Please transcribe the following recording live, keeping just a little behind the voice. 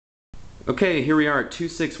Okay, here we are at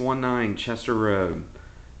 2619 Chester Road.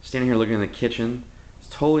 Standing here looking in the kitchen. It's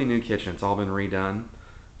a totally new kitchen. It's all been redone.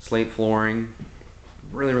 Slate flooring,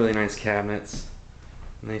 really nice cabinets.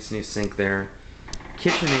 Nice new sink there.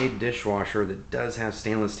 KitchenAid dishwasher that does have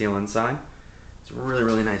stainless steel inside. It's a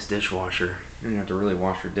really nice dishwasher. You don't have to really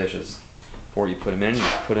wash your dishes before you put them in. You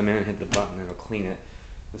just put them in and hit the button and it'll clean it.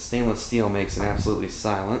 The stainless steel makes it absolutely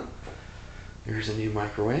silent. There's a new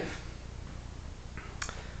microwave.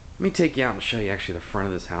 Let me take you out and show you actually the front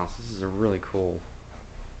of this house. This is a really cool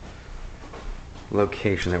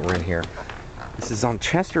location that we're in here. This is on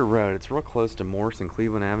Chester Road. It's real close to Morse and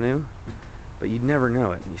Cleveland Avenue, but you'd never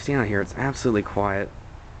know it. You stand out here, it's absolutely quiet.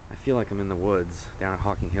 I feel like I'm in the woods down at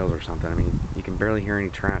Hocking Hills or something. I mean, you can barely hear any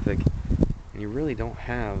traffic, and you really don't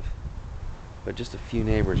have but just a few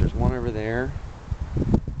neighbors. There's one over there.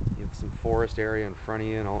 You have some forest area in front of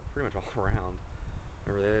you and pretty much all around.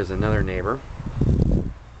 Over there's another neighbor.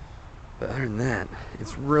 But other than that,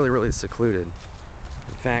 it's really secluded.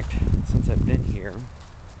 In fact, since I've been here,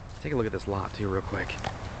 take a look at this lot too real quick.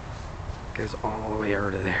 It goes all the way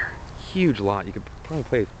over to there. Huge lot. You could probably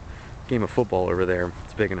play a game of football over there.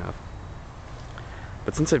 It's big enough.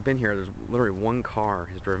 But since I've been here, there's literally one car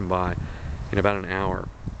has driven by in about an hour.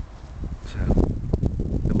 So,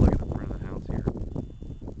 good look at the front of the house here.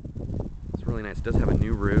 It's really nice. It does have a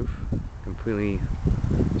new roof, completely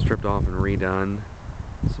stripped off and redone.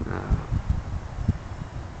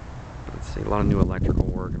 Let's see, a lot of new electrical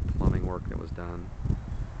work and plumbing work that was done.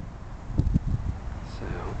 So,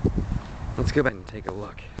 let's go back and take a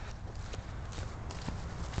look.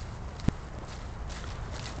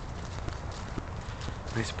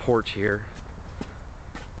 Nice porch here.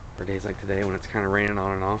 For days like today when it's kind of raining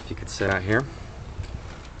on and off, you could sit out here.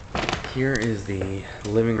 Here is the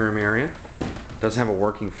living room area. It does have a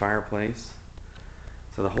working fireplace.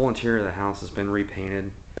 So the whole interior of the house has been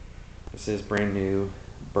repainted. This is brand new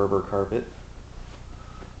Berber carpet.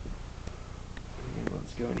 And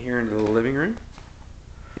let's go in here into the living room.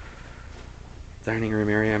 Dining room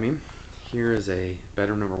area, I mean. Here is a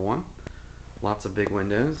bedroom number one. Lots of big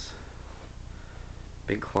windows.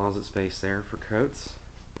 Big closet space there for coats.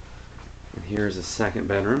 And here is a second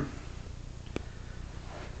bedroom.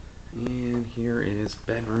 And here is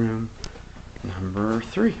bedroom number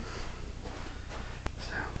three.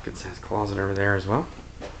 So, good sized closet over there as well.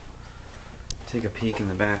 Take a peek in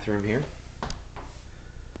the bathroom here.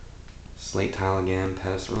 Slate tile again,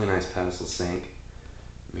 pedestal, really nice pedestal sink.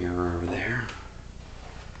 Mirror over there.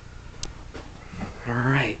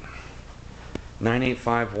 Alright.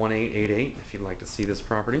 985-1888 if you'd like to see this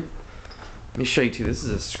property. Let me show you too, this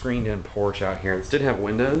is a screened in porch out here. This did have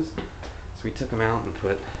windows, so we took them out and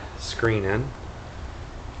put a screen in,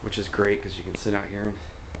 which is great because you can sit out here and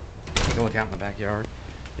take a look out in the backyard.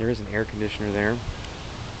 There is an air conditioner there.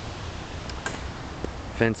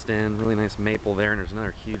 Fenced in, really nice maple there, and there's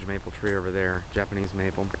another huge maple tree over there, Japanese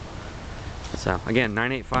maple. So again,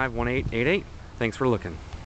 985-1888. Thanks for looking.